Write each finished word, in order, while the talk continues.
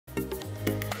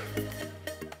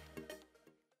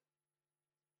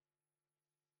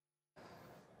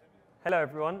Hello,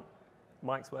 everyone.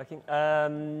 Mic's working.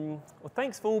 Well,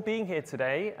 thanks for all being here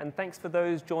today, and thanks for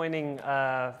those joining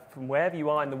from wherever you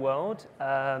are in the world.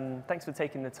 Thanks for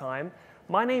taking the time.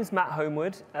 My name's Matt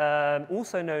Homewood,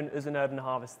 also known as an urban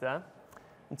harvester.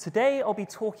 And today I'll be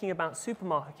talking about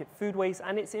supermarket food waste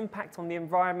and its impact on the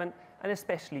environment and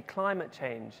especially climate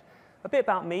change. A bit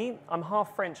about me, I'm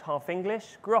half French, half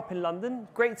English, grew up in London,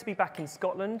 great to be back in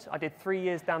Scotland. I did 3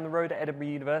 years down the road at Edinburgh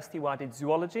University where I did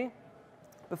zoology,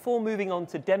 before moving on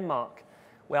to Denmark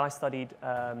where I studied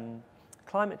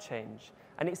climate change.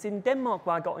 And it's in Denmark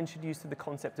where I got introduced to the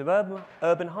concept of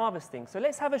urban harvesting. So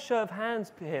let's have a show of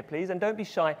hands here, please, and don't be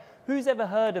shy. Who's ever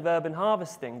heard of urban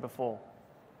harvesting before?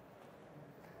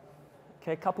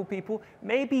 Okay, a couple people.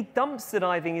 Maybe dumpster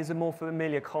diving is a more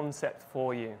familiar concept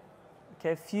for you.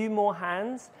 Okay, a few more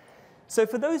hands. So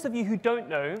for those of you who don't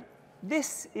know,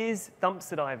 this is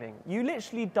dumpster diving. You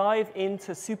literally dive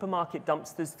into supermarket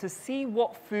dumpsters to see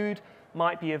what food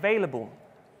might be available.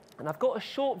 And I've got a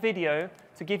short video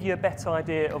to give you a better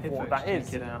idea of what that is.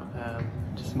 Check it out,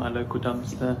 just my local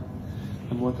dumpster.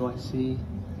 And what do I see?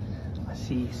 I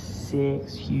see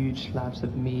 6 huge slabs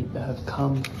of meat that have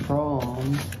come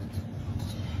from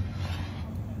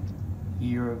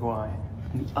Uruguay,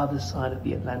 on the other side of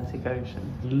the Atlantic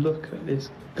Ocean. Look at this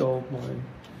gold mine.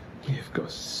 We've got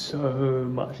so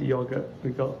much yogurt.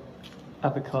 We've got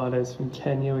avocados from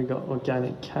Kenya, we've got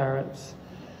organic carrots,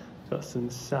 we've got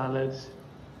some salads.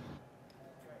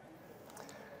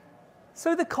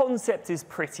 So the concept is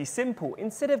pretty simple.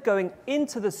 Instead of going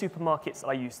into the supermarkets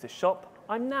I used to shop,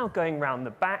 I'm now going round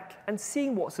the back and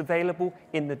seeing what's available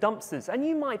in the dumpsters. And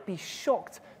you might be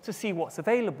shocked to see what's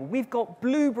available. We've got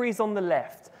blueberries on the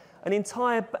left, an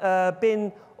entire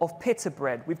bin of pita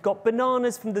bread. We've got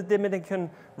bananas from the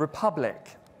Dominican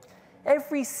Republic.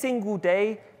 Every single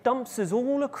day, dumpsters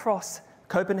all across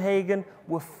Copenhagen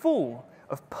were full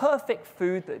of perfect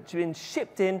food that had been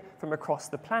shipped in from across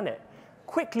the planet.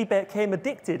 Quickly became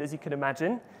addicted, as you can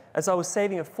imagine, as I was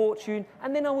saving a fortune,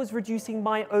 and then I was reducing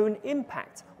my own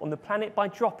impact on the planet by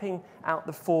dropping out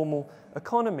the formal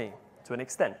economy to an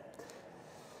extent.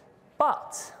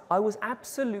 But I was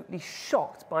absolutely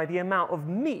shocked by the amount of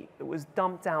meat that was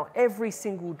dumped out every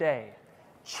single day.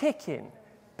 Chicken,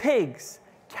 pigs,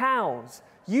 cows,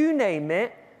 you name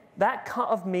it, that cut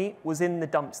of meat was in the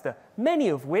dumpster, many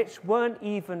of which weren't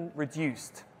even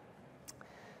reduced.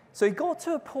 So it got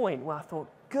to a point where I thought,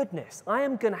 goodness, I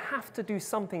am going to have to do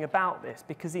something about this,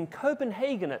 because in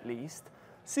Copenhagen at least,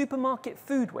 supermarket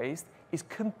food waste is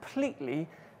completely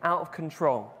out of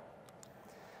control.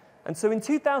 And so in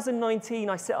 2019,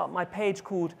 I set up my page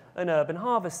called An Urban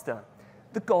Harvester.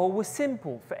 The goal was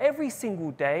simple. For every single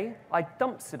day, I'd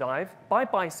dumpster dive by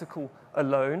bicycle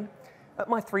alone at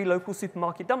my 3 local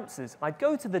supermarket dumpsters. I'd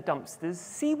go to the dumpsters,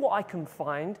 see what I can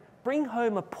find, bring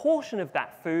home a portion of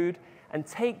that food, and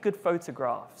take good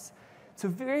photographs to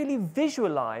really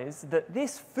visualize that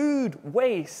this food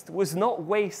waste was not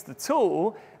waste at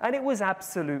all, and it was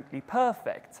absolutely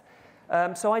perfect.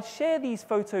 So I'd share these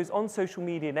photos on social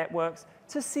media networks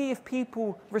to see if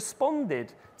people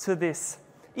responded to this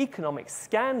economic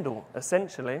scandal,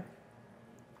 essentially.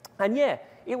 And yeah,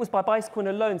 it was by bicycle and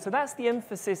alone. So that's the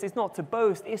emphasis. It's not to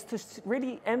boast. It's to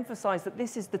really emphasize that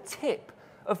this is the tip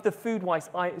of the food waste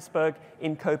iceberg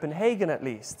in Copenhagen, at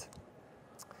least.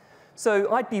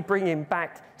 So I'd be bringing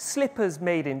back slippers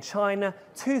made in China,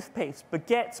 toothpaste,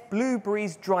 baguettes,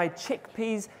 blueberries, dried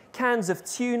chickpeas, cans of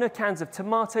tuna, cans of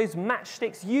tomatoes,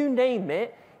 matchsticks, you name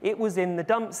it, it was in the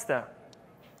dumpster.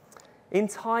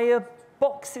 Entire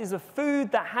boxes of food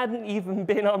that hadn't even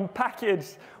been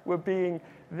unpackaged were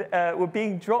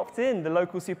being dropped in the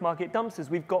local supermarket dumpsters.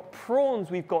 We've got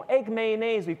prawns, we've got egg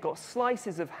mayonnaise, we've got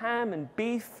slices of ham and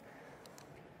beef,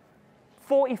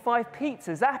 45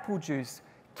 pizzas, apple juice,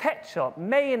 ketchup,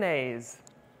 mayonnaise,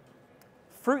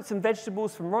 fruits and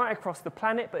vegetables from right across the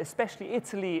planet, but especially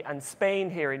Italy and Spain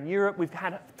here in Europe. We've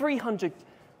had 300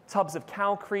 tubs of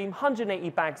cow cream, 180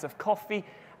 bags of coffee,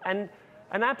 and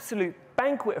an absolute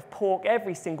banquet of pork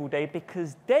every single day,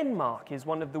 because Denmark is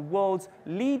one of the world's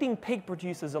leading pig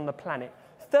producers on the planet.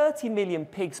 30 million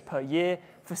pigs per year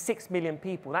for 6 million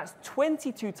people. That's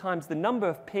 22 times the number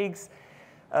of pigs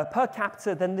per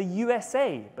capita than the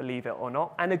USA, believe it or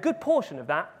not, and a good portion of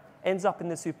that ends up in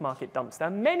the supermarket dumpster.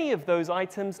 Many of those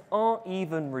items aren't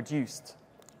even reduced.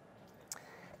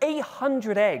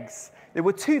 800 eggs. There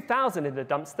were 2,000 in the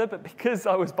dumpster, but because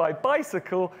I was by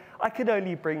bicycle, I could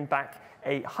only bring back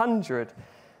 800.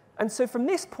 And so from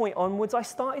this point onwards, I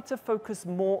started to focus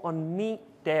more on meat,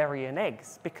 dairy, and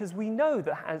eggs, because we know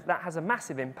that that has a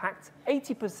massive impact.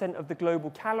 80% of the global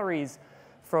calories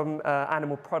from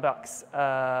animal products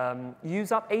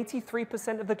use up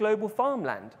 83% of the global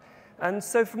farmland. And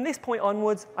so from this point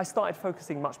onwards, I started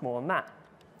focusing much more on that.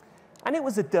 And it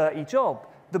was a dirty job.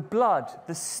 The blood,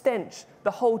 the stench,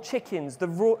 the whole chickens,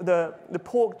 the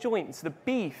pork joints, the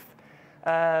beef.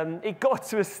 It got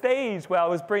to a stage where I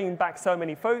was bringing back so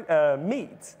many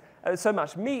so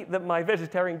much meat that my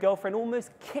vegetarian girlfriend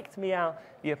almost kicked me out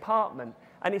the apartment.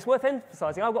 And it's worth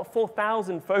emphasizing, I've got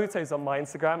 4,000 photos on my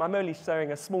Instagram. I'm only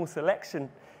showing a small selection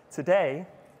today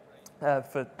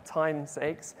for time's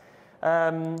sakes.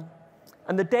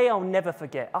 And the day I'll never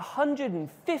forget,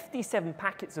 157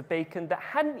 packets of bacon that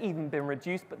hadn't even been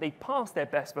reduced, but they passed their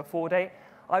best before date.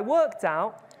 I worked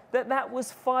out that that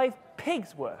was 5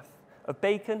 pigs worth of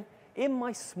bacon in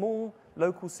my small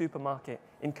local supermarket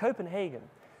in Copenhagen.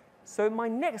 So my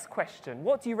next question,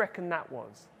 what do you reckon that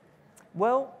was?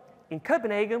 Well, in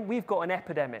Copenhagen, we've got an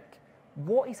epidemic.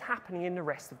 What is happening in the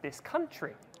rest of this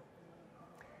country?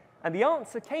 And the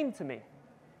answer came to me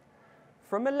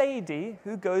from a lady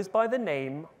who goes by the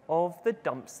name of the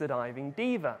dumpster diving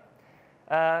diva.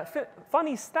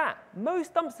 Funny stat,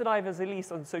 most dumpster divers, at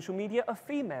least on social media, are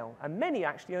female, and many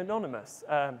actually anonymous.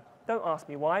 Don't ask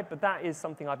me why, but that is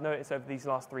something I've noticed over these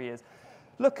last 3 years.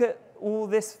 Look at all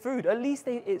this food. At least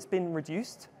it's been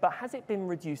reduced, but has it been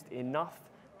reduced enough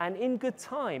and in good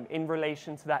time in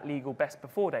relation to that legal best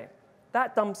before date?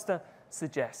 That dumpster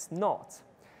suggests not.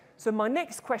 So my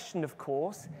next question, of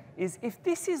course, is if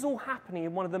this is all happening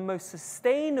in one of the most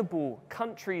sustainable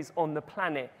countries on the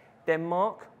planet,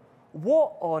 Denmark,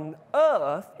 what on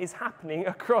earth is happening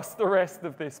across the rest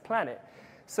of this planet?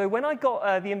 So when I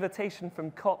got the invitation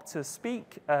from COP to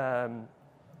speak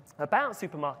about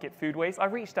supermarket food waste, I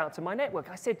reached out to my network.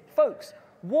 I said, folks,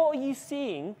 what are you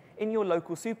seeing in your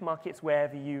local supermarkets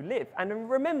wherever you live? And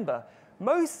remember,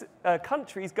 most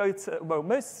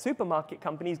most supermarket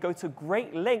companies go to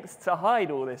great lengths to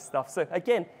hide all this stuff. So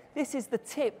again, this is the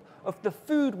tip of the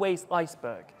food waste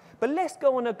iceberg. But let's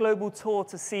go on a global tour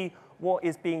to see what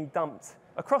is being dumped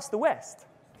across the West.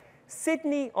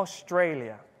 Sydney,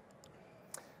 Australia.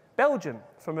 Belgium,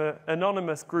 from an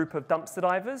anonymous group of dumpster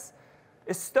divers.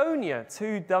 Estonia,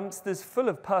 2 dumpsters full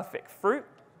of perfect fruit.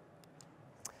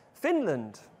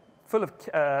 Finland, full of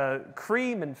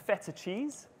cream and feta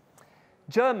cheese.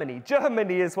 Germany.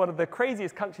 Germany is one of the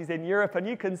craziest countries in Europe, and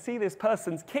you can see this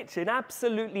person's kitchen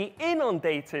absolutely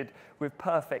inundated with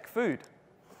perfect food.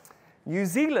 New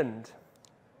Zealand.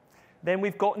 Then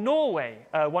we've got Norway,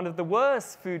 one of the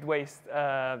worst food waste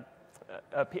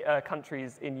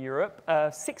countries in Europe.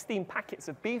 16 packets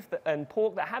of beef and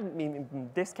pork that haven't been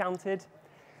discounted.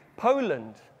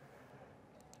 Poland.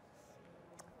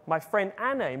 My friend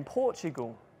Anna in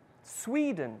Portugal.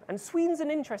 Sweden. And Sweden's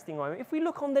an interesting one. If we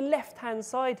look on the left-hand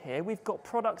side here, we've got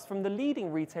products from the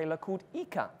leading retailer called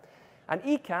ICA. And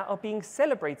ICA are being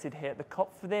celebrated here at the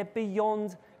COP for their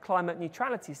Beyond Climate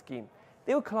Neutrality scheme.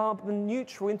 They were carbon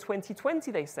neutral in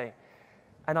 2020, they say.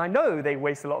 And I know they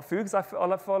waste a lot of food because I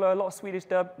follow a lot of Swedish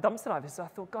dumpster divers. So I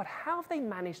thought, God, how have they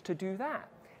managed to do that?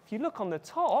 If you look on the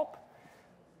top,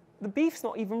 the beef's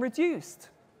not even reduced.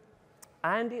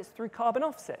 And it's through carbon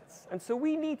offsets. And so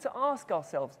we need to ask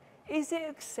ourselves, is it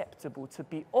acceptable to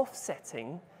be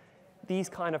offsetting these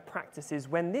kind of practices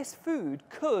when this food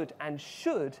could and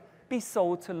should be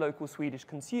sold to local Swedish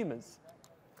consumers?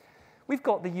 We've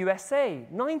got the USA,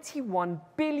 91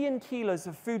 billion kilos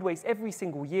of food waste every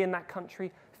single year in that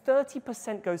country.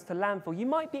 30% goes to landfill. You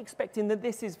might be expecting that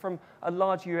this is from a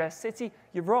large US city.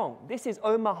 You're wrong. This is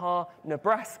Omaha,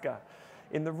 Nebraska,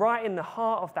 right in the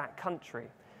heart of that country.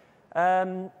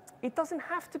 It doesn't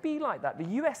have to be like that. The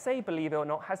USA, believe it or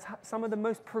not, has some of the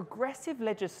most progressive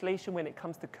legislation when it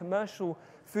comes to commercial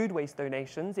food waste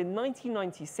donations. In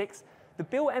 1996, the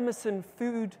Bill Emerson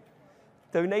Food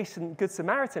Donation Good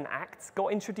Samaritan Act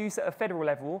got introduced at a federal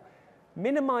level,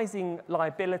 minimizing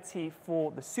liability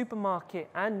for the supermarket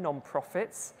and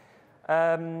non-profits.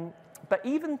 But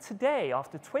even today,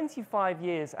 after 25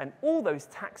 years and all those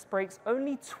tax breaks,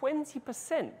 only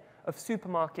 20% of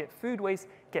supermarket food waste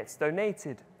gets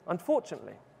donated,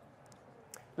 unfortunately.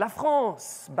 La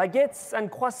France, baguettes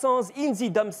and croissants in the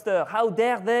dumpster, how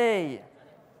dare they?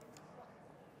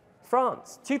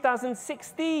 France,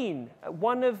 2016,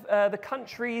 one of the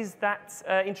countries that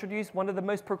introduced one of the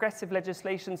most progressive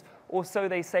legislations, or so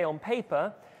they say on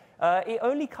paper. It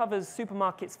only covers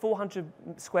supermarkets 400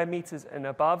 square meters and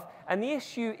above, and the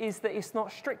issue is that it's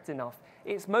not strict enough.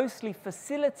 It's mostly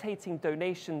facilitating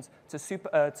donations to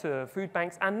food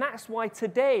banks, and that's why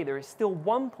today there is still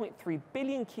 1.3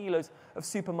 billion kilos of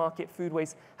supermarket food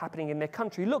waste happening in their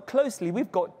country. Look closely,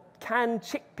 we've got canned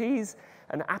chickpeas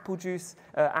and apple juice,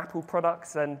 apple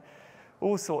products, and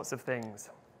all sorts of things.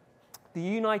 The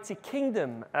United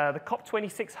Kingdom, the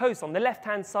COP26 host. On the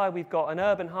left-hand side, we've got an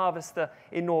urban harvester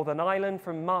in Northern Ireland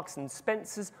from Marks and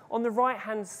Spencer's. On the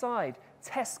right-hand side,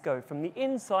 Tesco from the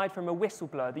inside from a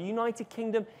whistleblower. The United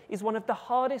Kingdom is one of the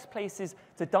hardest places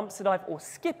to dumpster dive, or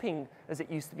skipping as it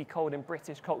used to be called in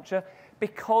British culture,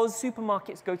 because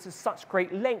supermarkets go to such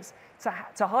great lengths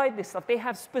to hide this stuff. They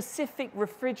have specific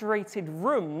refrigerated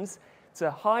rooms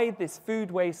to hide this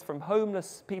food waste from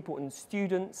homeless people and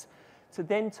students, to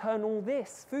then turn all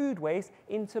this food waste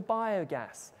into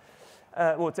biogas.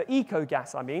 Well, to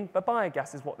eco-gas, I mean, but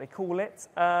biogas is what they call it.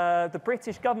 The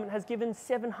British government has given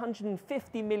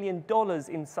 $750 million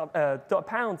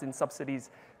pounds in subsidies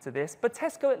to this, but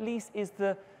Tesco at least is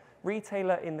the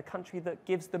retailer in the country that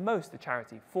gives the most to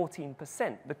charity,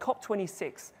 14%. The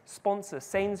COP26 sponsor,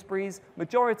 Sainsbury's,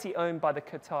 majority owned by the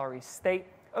Qatari state,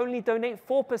 only donate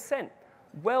 4%,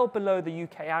 well below the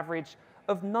UK average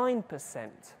of 9%.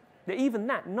 Even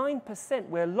that, 9%,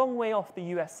 we're a long way off the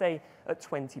USA at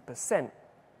 20%.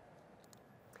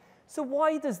 So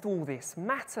why does all this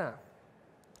matter?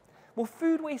 Well,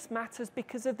 food waste matters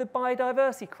because of the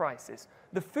biodiversity crisis.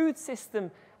 The food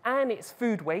system and its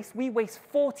food waste, we waste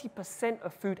 40%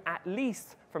 of food at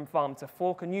least from farm to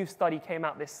fork. A new study came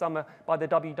out this summer by the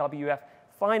WWF,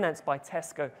 financed by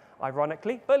Tesco,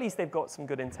 ironically, but at least they've got some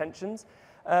good intentions.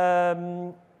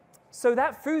 So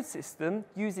that food system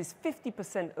uses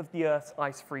 50% of the Earth's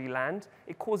ice-free land.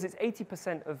 It causes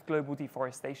 80% of global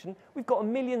deforestation. We've got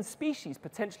 1 million species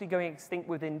potentially going extinct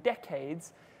within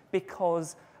decades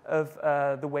because of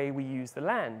the way we use the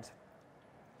land.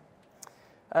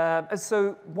 And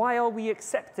so why are we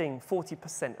accepting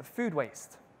 40% of food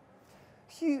waste?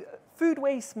 Food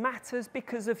waste matters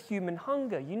because of human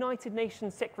hunger. United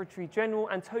Nations Secretary General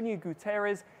Antonio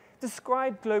Guterres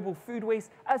described global food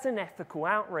waste as an ethical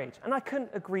outrage, and I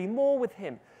couldn't agree more with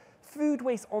him. Food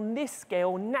waste on this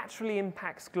scale naturally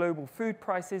impacts global food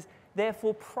prices,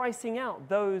 therefore pricing out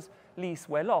those least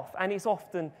well off, and it's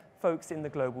often folks in the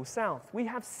global south. We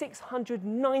have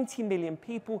 690 million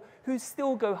people who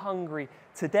still go hungry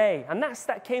today, and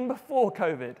that came before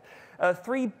COVID.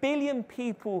 3 billion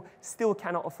people still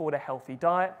cannot afford a healthy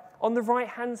diet. On the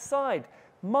right-hand side,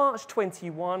 March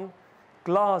 21,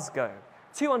 Glasgow.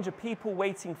 200 people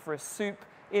waiting for a soup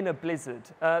in a blizzard.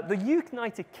 The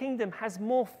United Kingdom has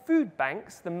more food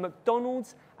banks than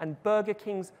McDonald's and Burger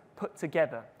King's put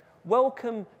together.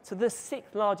 Welcome to the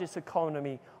 6th largest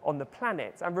economy on the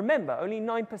planet. And remember, only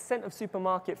 9% of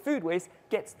supermarket food waste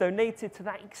gets donated to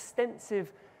that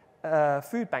extensive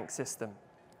food bank system.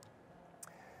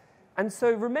 And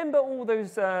so remember all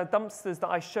those dumpsters that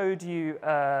I showed you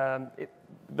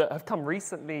that have come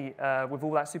recently with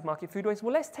all that supermarket food waste?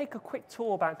 Well, let's take a quick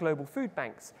tour about global food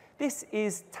banks. This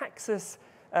is Texas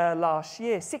last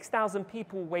year, 6,000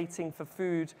 people waiting for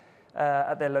food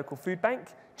at their local food bank.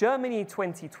 Germany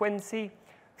 2020,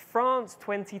 France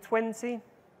 2020,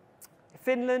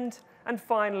 Finland, and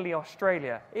finally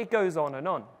Australia. It goes on and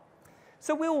on.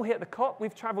 So we're all here at the COP.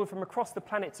 We've traveled from across the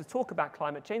planet to talk about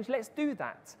climate change. Let's do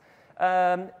that.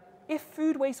 If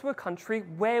food waste were a country,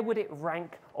 where would it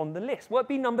rank on the list? Well, it'd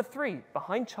be number 3,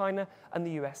 behind China and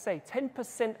the USA.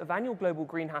 10% of annual global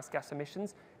greenhouse gas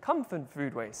emissions come from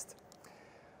food waste.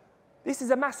 This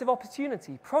is a massive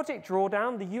opportunity. Project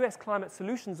Drawdown, the US Climate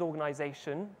Solutions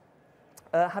Organization,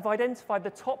 have identified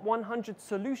the top 100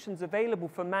 solutions available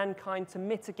for mankind to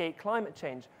mitigate climate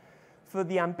change. For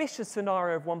the ambitious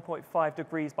scenario of 1.5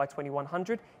 degrees by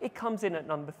 2100, it comes in at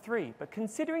number 3. But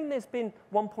considering there's been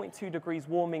 1.2 degrees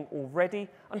warming already,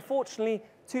 unfortunately,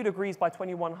 2 degrees by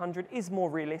 2100 is more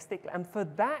realistic. And for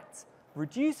that,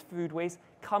 reduced food waste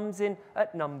comes in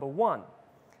at number 1.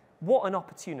 What an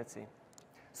opportunity.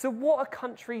 So what are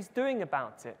countries doing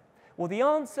about it? Well, the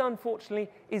answer, unfortunately,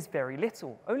 is very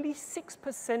little. Only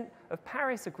 6% of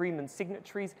Paris Agreement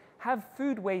signatories have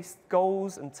food waste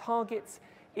goals and targets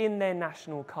in their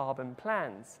national carbon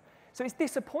plans. So it's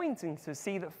disappointing to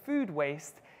see that food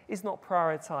waste is not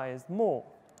prioritized more.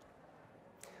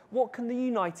 What can the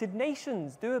United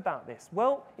Nations do about this?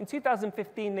 Well, in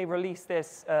 2015, they released their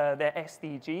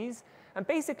SDGs, and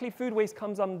basically food waste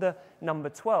comes under number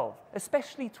 12,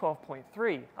 especially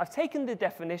 12.3. I've taken the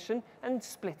definition and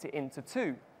split it into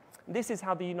 2. This is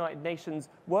how the United Nations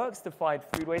works to fight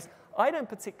food waste. I don't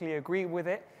particularly agree with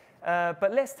it,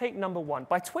 but let's take number 1.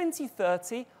 By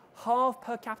 2030, halve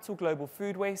per capita global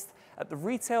food waste at the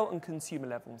retail and consumer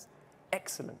levels.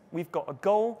 Excellent. We've got a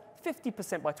goal,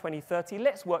 50% by 2030.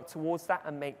 Let's work towards that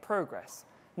and make progress.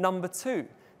 Number 2,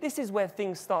 this is where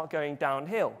things start going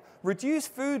downhill. Reduce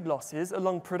food losses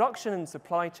along production and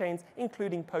supply chains,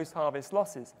 including post-harvest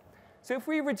losses. So if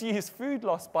we reduce food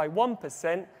loss by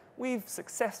 1%, we've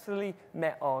successfully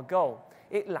met our goal.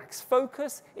 It lacks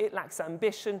focus, it lacks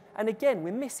ambition, and again,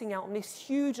 we're missing out on this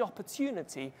huge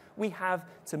opportunity we have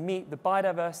to meet the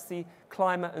biodiversity,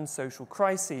 climate, and social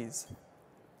crises.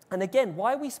 And again,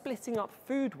 why are we splitting up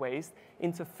food waste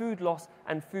into food loss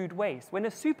and food waste? When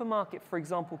a supermarket, for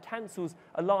example, cancels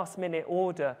a last-minute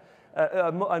order,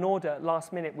 an order at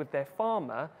last minute with their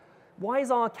farmer, why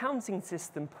is our accounting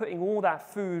system putting all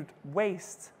that food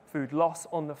waste, food loss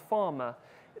on the farmer?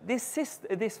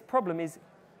 This problem is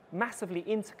massively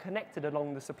interconnected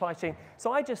along the supply chain.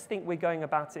 So I just think we're going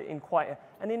about it in quite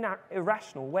an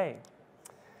irrational way.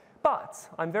 But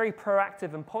I'm very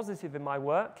proactive and positive in my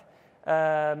work.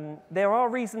 There are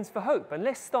reasons for hope, and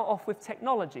let's start off with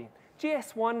technology.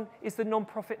 GS1 is the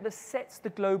non-profit that sets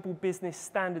the global business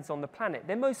standards on the planet.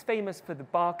 They're most famous for the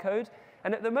barcode,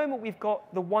 and at the moment we've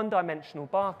got the one-dimensional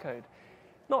barcode.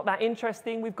 Not that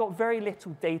interesting, we've got very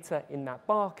little data in that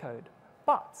barcode.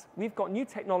 But we've got new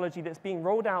technology that's being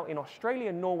rolled out in Australia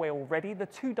and Norway already, the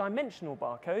two-dimensional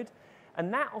barcode,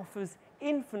 and that offers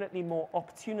infinitely more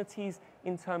opportunities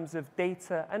in terms of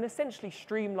data and essentially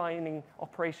streamlining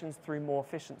operations through more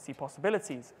efficiency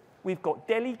possibilities. We've got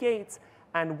Delegate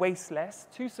and Wasteless,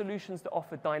 two solutions that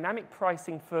offer dynamic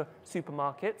pricing for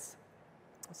supermarkets,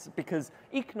 because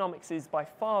economics is by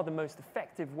far the most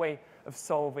effective way of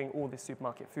solving all this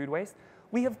supermarket food waste.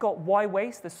 We have got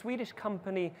Y-Waste, the Swedish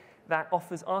company that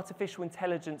offers artificial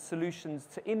intelligence solutions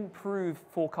to improve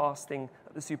forecasting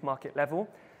at the supermarket level.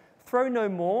 Throw No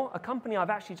More, a company I've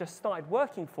actually just started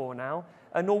working for now,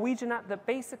 a Norwegian app that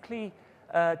basically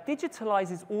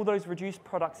digitalizes all those reduced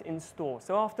products in store.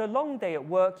 So after a long day at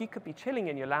work, you could be chilling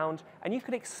in your lounge and you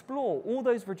could explore all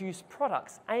those reduced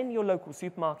products in your local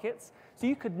supermarkets. So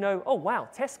you could know, oh wow,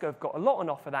 Tesco have got a lot on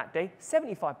offer that day,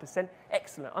 75%,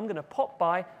 excellent. I'm going to pop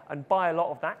by and buy a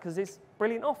lot of that because it's a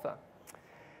brilliant offer.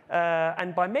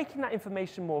 And by making that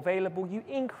information more available, you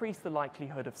increase the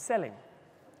likelihood of selling.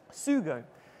 Sugo,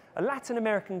 a Latin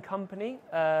American company,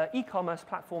 e-commerce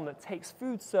platform that takes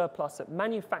food surplus at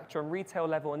manufacturer and retail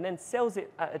level and then sells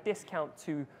it at a discount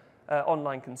to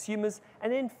online consumers.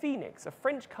 And then Phoenix, a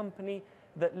French company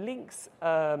that links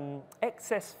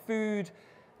excess food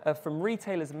from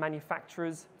retailers and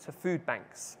manufacturers to food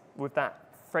banks with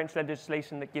that French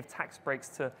legislation that gives tax breaks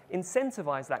to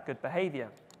incentivize that good behavior.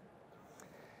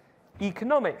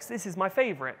 Economics, this is my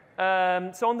favorite.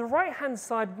 So on the right-hand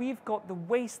side, we've got the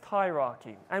waste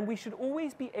hierarchy, and we should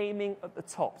always be aiming at the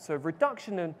top. So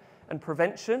reduction and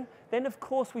prevention. Then, of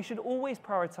course, we should always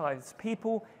prioritize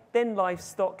people, then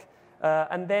livestock,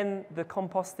 and then the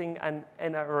composting and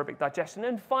anaerobic digestion.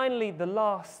 And finally, the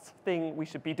last thing we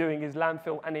should be doing is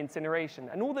landfill and incineration.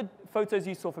 And all the photos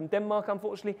you saw from Denmark,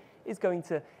 unfortunately, is going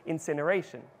to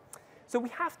incineration. So we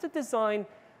have to design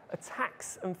a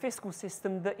tax and fiscal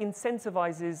system that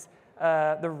incentivizes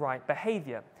the right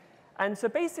behavior. And so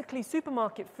basically,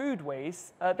 supermarket food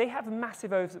waste, they have a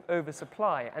massive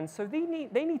oversupply. And so they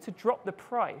need to drop the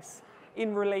price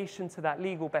in relation to that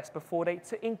legal best before date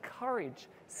to encourage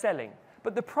selling.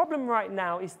 But the problem right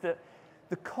now is that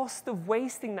the cost of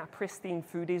wasting that pristine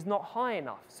food is not high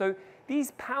enough. So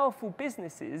these powerful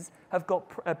businesses have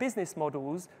got business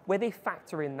models where they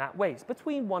factor in that waste,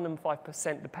 between 1% and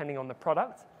 5% depending on the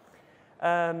product.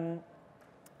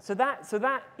 So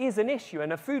that is an issue,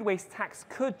 and a food waste tax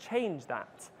could change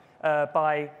that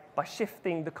by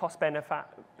shifting the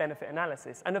cost-benefit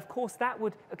analysis. And of course, that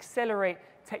would accelerate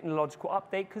technological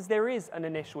update because there is an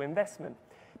initial investment.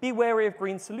 Be wary of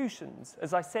green solutions.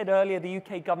 As I said earlier, the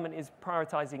UK government is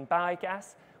prioritizing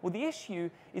biogas. Well, the issue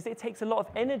is it takes a lot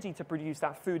of energy to produce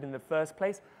that food in the first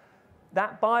place.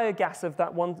 That biogas of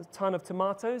that 1 ton of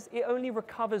tomatoes, it only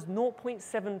recovers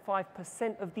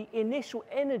 0.75% of the initial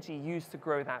energy used to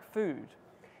grow that food.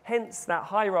 Hence, that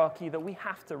hierarchy that we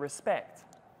have to respect.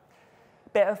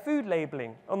 Better food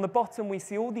labeling. On the bottom, we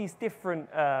see all these different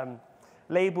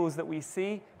labels that we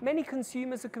see. Many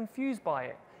consumers are confused by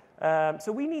it.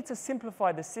 So we need to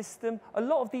simplify the system. A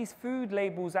lot of these food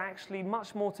labels are actually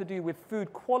much more to do with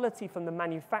food quality from the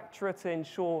manufacturer to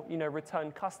ensure,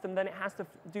 return custom than it has to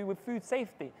do with food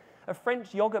safety. A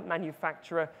French yogurt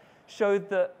manufacturer showed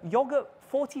that yogurt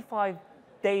 45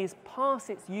 days past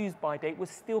its use-by date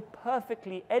was still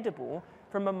perfectly edible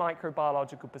from a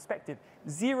microbiological perspective.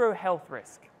 Zero health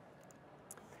risk.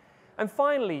 And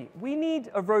finally, we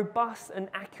need a robust and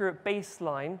accurate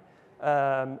baseline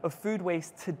of food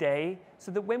waste today,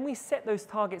 so that when we set those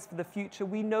targets for the future,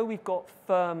 we know we've got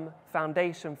firm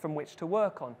foundation from which to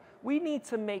work on. We need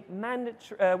to make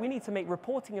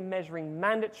reporting and measuring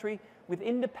mandatory with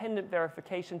independent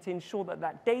verification to ensure that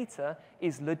that data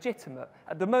is legitimate.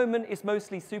 At the moment, it's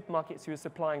mostly supermarkets who are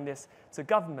supplying this to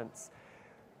governments.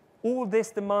 All of this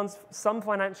demands some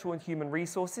financial and human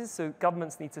resources, so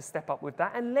governments need to step up with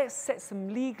that. And let's set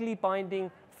some legally binding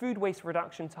food waste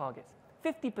reduction targets.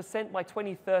 50% by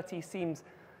 2030 seems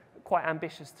quite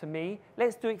ambitious to me.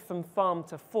 Let's do it from farm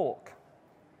to fork.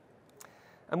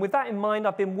 And with that in mind,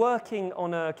 I've been working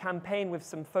on a campaign with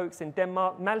some folks in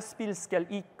Denmark. Malspil skal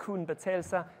ikke kun betale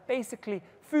sig. Basically,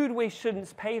 food waste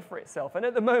shouldn't pay for itself. And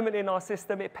at the moment in our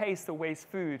system, it pays to waste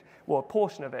food, well, a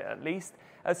portion of it at least.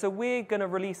 So we're going to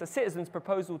release a citizen's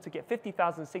proposal to get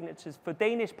 50,000 signatures for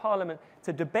Danish Parliament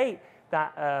to debate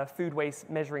that food waste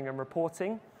measuring and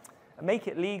reporting, and make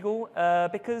it legal,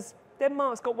 because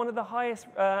Denmark's got one of the highest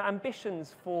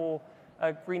ambitions for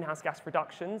greenhouse gas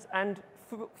reductions, and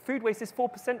food waste is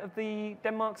 4% of the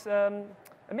Denmark's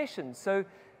emissions. So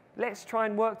let's try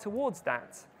and work towards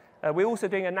that. We're also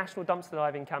doing a national dumpster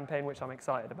diving campaign, which I'm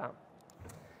excited about.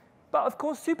 But of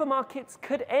course, supermarkets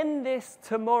could end this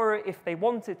tomorrow if they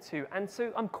wanted to. And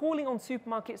so I'm calling on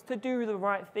supermarkets to do the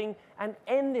right thing and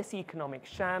end this economic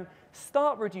sham,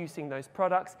 start reducing those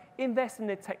products, invest in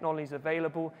the technologies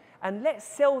available, and let's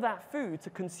sell that food to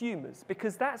consumers,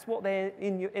 because that's what they're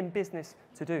in business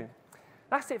to do.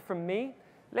 That's it from me.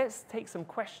 Let's take some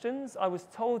questions. I was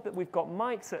told that we've got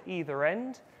mics at either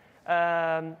end.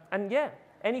 And yeah,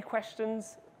 any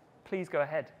questions, please go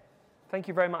ahead. Thank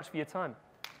you very much for your time.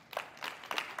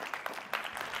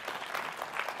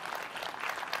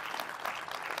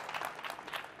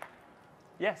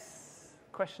 Yes,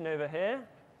 question over here.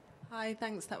 Hi,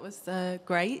 thanks. That was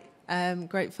great.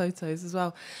 Great photos as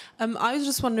well. I was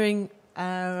just wondering,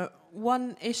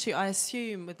 one issue I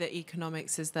assume with the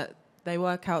economics is that they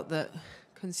work out that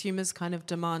consumers kind of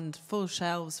demand full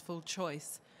shelves, full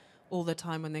choice all the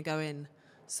time when they go in.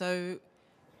 So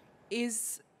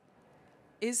is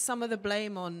some of the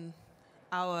blame on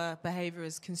our behavior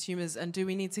as consumers, and do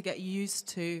we need to get used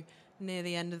to, near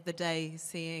the end of the day,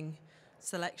 seeing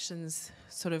selections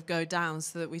sort of go down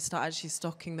so that we start actually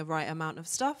stocking the right amount of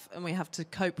stuff, and we have to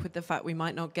cope with the fact we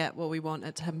might not get what we want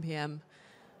at 10 p.m.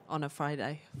 on a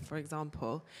Friday, for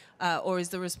example? Or is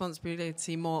the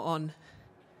responsibility more on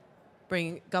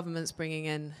governments bringing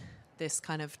in this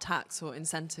kind of tax or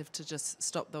incentive to just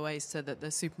stop the waste so that the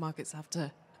supermarkets have to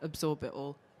absorb it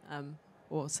all,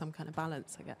 or some kind of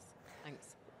balance, I guess?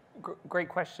 Thanks. Great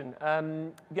question.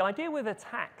 The idea with a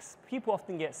tax, people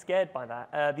often get scared by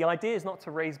that. The idea is not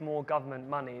to raise more government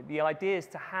money. The idea is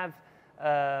to have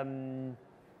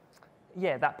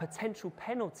that potential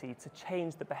penalty to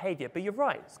change the behavior. But you're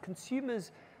right,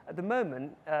 consumers at the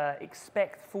moment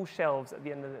expect full shelves at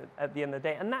the end of the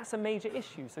day, and that's a major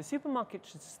issue. So supermarkets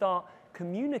should start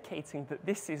communicating that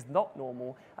this is not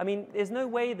normal. I mean, there's no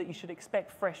way that you should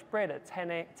expect fresh bread at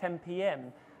 10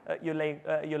 p.m. at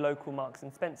your local Marks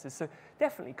and Spencers. So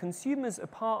definitely, consumers are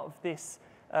part of this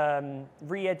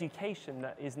re-education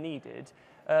that is needed.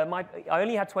 I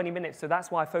only had 20 minutes, so that's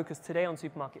why I focused today on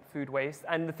supermarket food waste.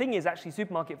 And the thing is, actually,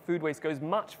 supermarket food waste goes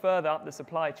much further up the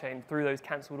supply chain through those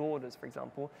cancelled orders, for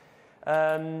example.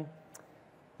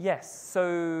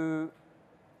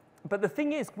 But the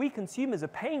thing is, we consumers are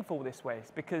paying for all this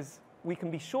waste because we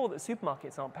can be sure that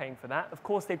supermarkets aren't paying for that. Of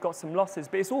course, they've got some losses,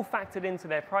 but it's all factored into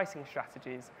their pricing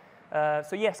strategies.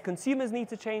 So yes, consumers need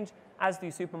to change, as do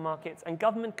supermarkets, and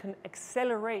government can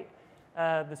accelerate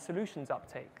the solutions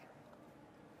uptake.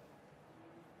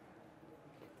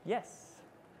 Yes?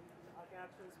 I can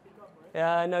actually speak up,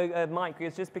 right? No, Mike,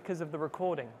 it's just because of the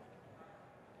recording.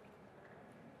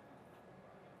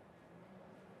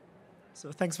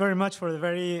 So thanks very much for the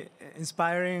very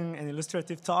inspiring and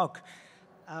illustrative talk.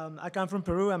 I come from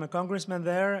Peru. I'm a congressman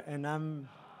there, and I'm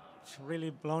really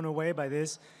blown away by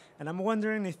this. And I'm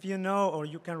wondering if you know, or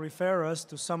you can refer us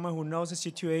to someone who knows the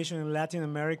situation in Latin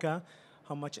America.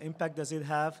 How much impact does it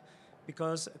have?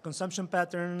 Because consumption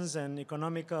patterns and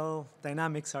economical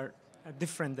dynamics are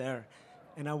different there.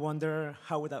 And I wonder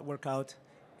how would that work out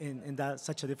in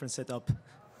such a different setup?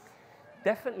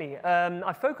 Definitely.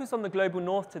 I focus on the global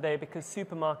north today because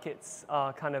supermarkets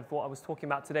are kind of what I was talking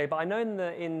about today. But I know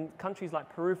in countries like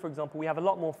Peru, for example, we have a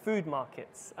lot more food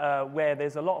markets where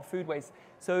there's a lot of food waste.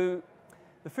 So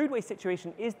the food waste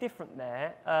situation is different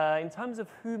there. In terms of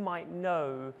who might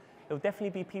know, there'll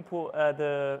definitely be people,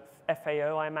 the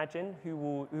FAO, I imagine, who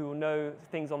will know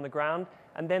things on the ground.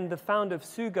 And then the founder of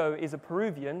Sugo is a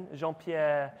Peruvian,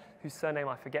 Jean-Pierre, whose surname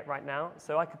I forget right now.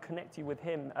 So I could connect you with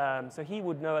him. So he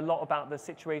would know a lot about the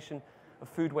situation of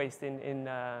food waste in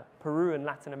Peru and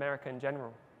Latin America in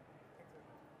general.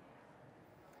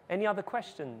 Any other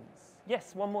questions?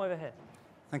 Yes, one more over here.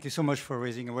 Thank you so much for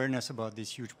raising awareness about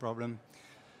this huge problem.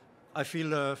 I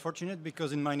feel fortunate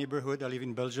because in my neighborhood, I live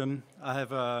in Belgium, I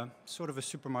have a sort of a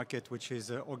supermarket which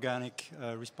is organic,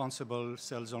 responsible,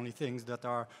 sells only things that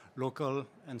are local,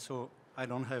 and so I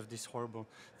don't have this horrible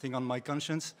thing on my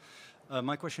conscience.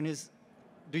 My question is,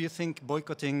 do you think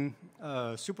boycotting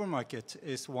supermarket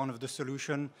is one of the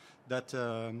solutions that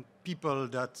people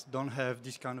that don't have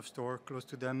this kind of store close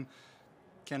to them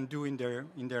can do in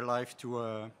their life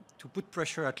to put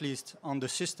pressure at least on the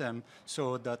system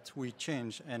so that we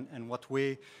change, and what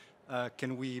way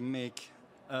can we make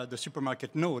the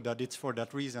supermarket know that it's for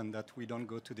that reason that we don't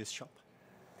go to this shop?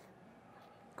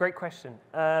 Great question.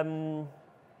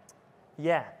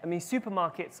 Yeah, I mean,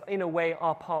 supermarkets, in a way,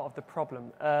 are part of the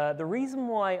problem. The reason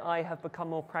why I have become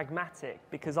more pragmatic,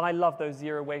 because I love those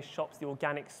zero-waste shops, the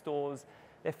organic stores,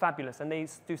 they're fabulous, and they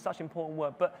do such important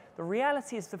work. But the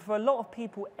reality is that for a lot of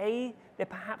people, A, they're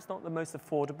perhaps not the most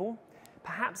affordable.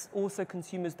 Perhaps also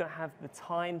consumers don't have the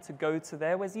time to go to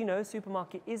there, whereas, you know, a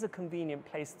supermarket is a convenient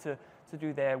place to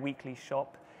do their weekly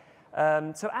shop.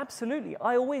 So absolutely,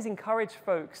 I always encourage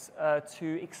folks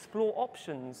to explore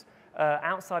options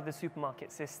outside the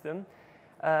supermarket system.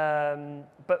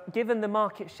 But given the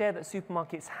market share that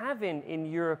supermarkets have in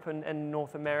Europe and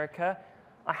North America,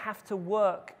 I have to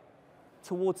work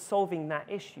towards solving that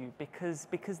issue because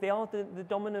they are the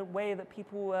dominant way that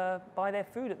people buy their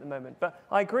food at the moment. But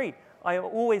I agree, I am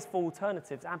always for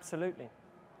alternatives, absolutely.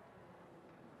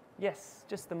 Yes,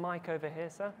 just the mic over here,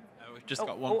 sir. We've just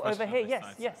got one question. Over here,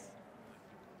 yes, yes.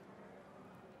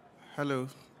 Hello.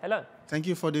 Hello. Thank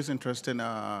you for this interesting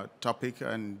topic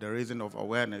and the raising of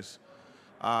awareness.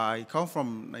 I come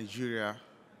from Nigeria,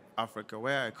 Africa.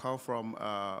 Where I come from,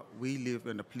 we live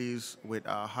in a place with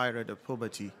a high rate of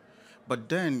poverty. But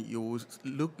then you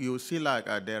see like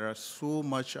there are so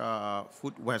much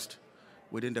food waste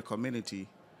within the community.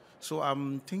 So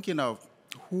I'm thinking of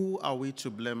who are we to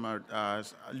blame?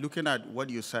 Looking at what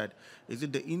you said, is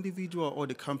it the individual or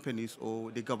the companies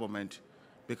or the government?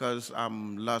 Because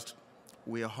last,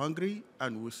 we are hungry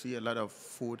and we see a lot of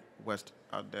food waste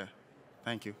out there.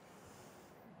 Thank you.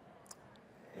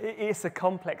 It's a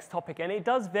complex topic, and it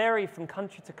does vary from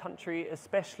country to country,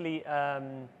 especially.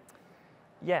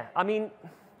 Yeah, I mean,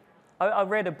 I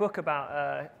read a book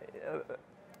about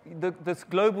this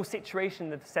global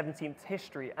situation of the 17th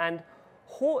history, and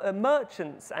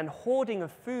merchants and hoarding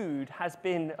of food has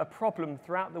been a problem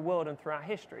throughout the world and throughout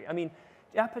history. I mean,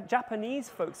 Japanese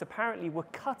folks apparently were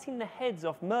cutting the heads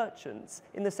off merchants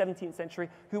in the 17th century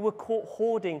who were caught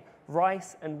hoarding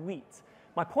rice and wheat.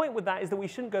 My point with that is that we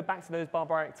shouldn't go back to those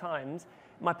barbaric times.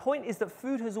 My point is that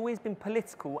food has always been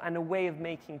political and a way of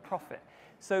making profit.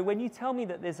 So when you tell me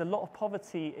that there's a lot of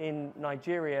poverty in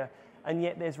Nigeria and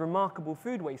yet there's remarkable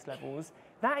food waste levels,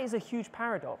 that is a huge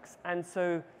paradox. And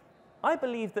so I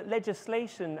believe that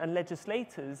legislation and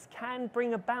legislators can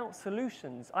bring about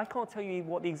solutions. I can't tell you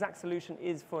what the exact solution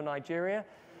is for Nigeria,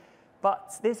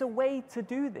 but there's a way to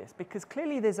do this because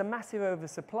clearly there's a massive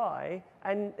oversupply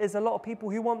and there's a lot of people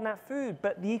who want that food,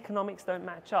 but the economics don't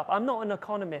match up. I'm not an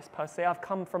economist per se. I've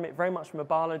come from it very much from a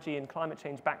biology and climate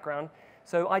change background.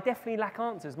 So I definitely lack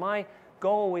answers. My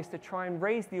goal is to try and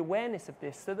raise the awareness of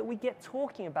this so that we get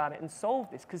talking about it and solve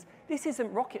this, because this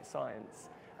isn't rocket science,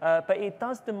 but it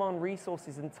does demand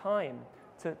resources and time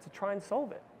to try and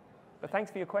solve it. But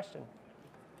thanks for your question.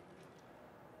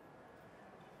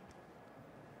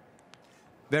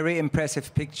 Very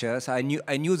impressive pictures. I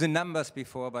knew the numbers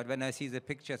before, but when I see the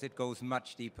pictures, it goes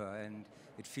much deeper, and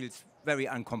it feels very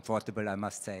uncomfortable, I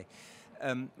must say.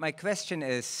 My question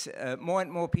is, more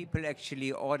and more people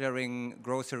actually ordering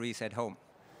groceries at home.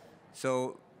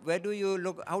 So where do you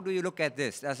look? How do you look at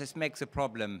this? Does this make the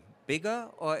problem bigger,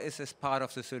 or is this part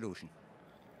of the solution?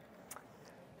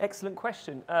 Excellent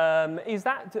question. Is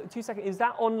that, 2 seconds, is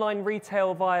that online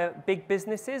retail via big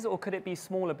businesses, or could it be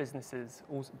smaller businesses?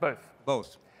 Or both?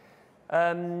 Both.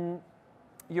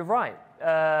 You're right.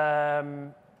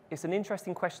 It's an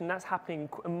interesting question. That's happening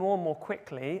more and more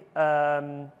quickly.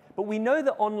 But we know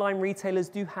that online retailers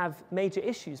do have major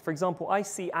issues. For example, I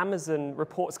see Amazon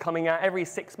reports coming out every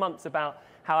 6 months about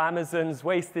how Amazon's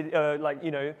wasted,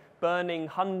 burning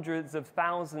hundreds of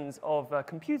thousands of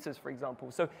computers, for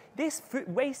example. So this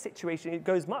waste situation, it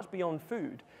goes much beyond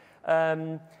food.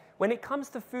 When it comes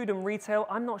to food and retail,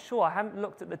 I'm not sure. I haven't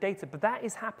looked at the data, but that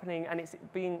is happening, and it's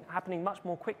been happening much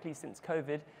more quickly since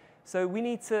COVID. So we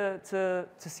need to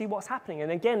see what's happening.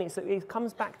 And again, it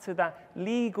comes back to that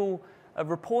legal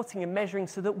reporting and measuring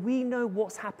so that we know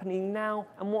what's happening now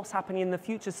and what's happening in the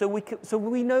future, so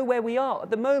we know where we are. At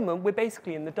the moment, we're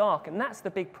basically in the dark, and that's the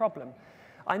big problem.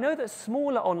 I know that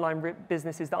smaller online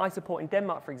businesses that I support in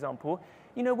Denmark, for example,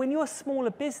 when you're a smaller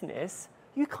business,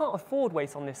 you can't afford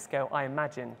waste on this scale, I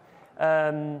imagine.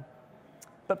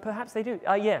 But perhaps they do.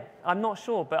 Yeah, I'm not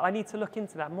sure, but I need to look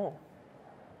into that more.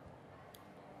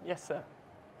 Yes, sir.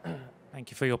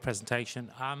 Thank you for your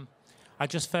presentation. I'd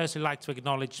just firstly like to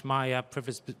acknowledge my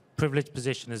privileged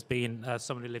position as being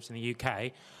someone who lives in the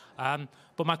UK.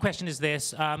 But my question is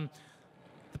this. The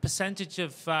percentage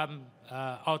of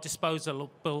our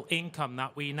disposable income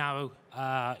that we now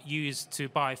use to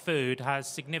buy food has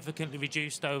significantly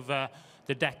reduced over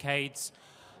the decades.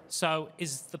 So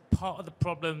is the part of the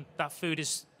problem that food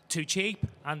is too cheap,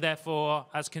 and therefore,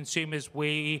 as consumers,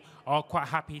 we are quite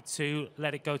happy to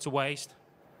let it go to waste?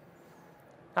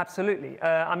 Absolutely.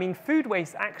 I mean, food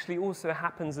waste actually also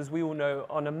happens, as we all know,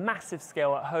 on a massive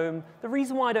scale at home. The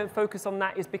reason why I don't focus on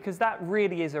that is because that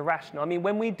really is irrational. I mean,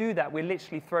 when we do that, we're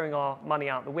literally throwing our money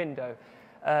out the window.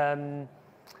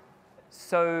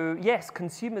 So yes,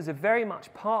 consumers are very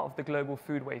much part of the global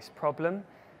food waste problem.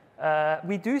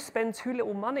 We do spend too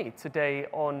little money today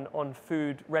on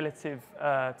food relative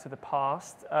to the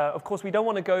past. Of course, we don't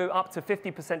want to go up to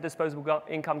 50% disposable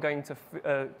income going to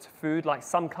food, like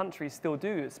some countries still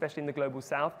do, especially in the global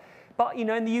south. But you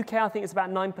know, in the UK, I think it's about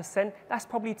 9%. That's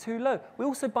probably too low. We're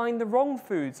also buying the wrong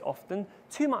foods often,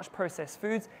 too much processed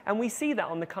foods, and we see that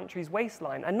on the country's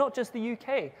waistline, and not just the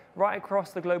UK, right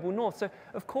across the global north. So,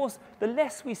 of course, the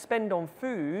less we spend on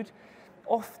food,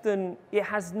 often it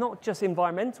has not just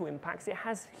environmental impacts, it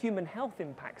has human health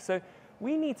impacts. So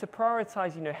we need to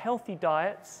prioritize, you know, healthy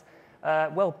diets,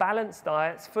 well-balanced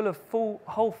diets, full of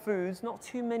whole foods, not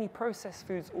too many processed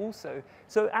foods also.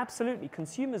 So absolutely,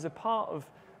 consumers are part of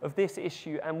this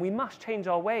issue, and we must change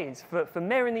our ways for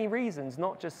many reasons,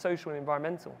 not just social and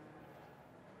environmental.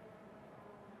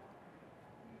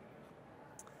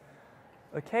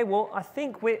 Okay, well, I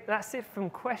think that's it from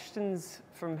questions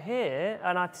from here,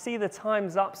 and I see the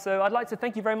time's up, so I'd like to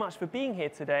thank you very much for being here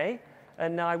today,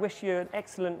 and I wish you an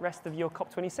excellent rest of your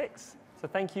COP26. So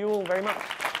thank you all very much.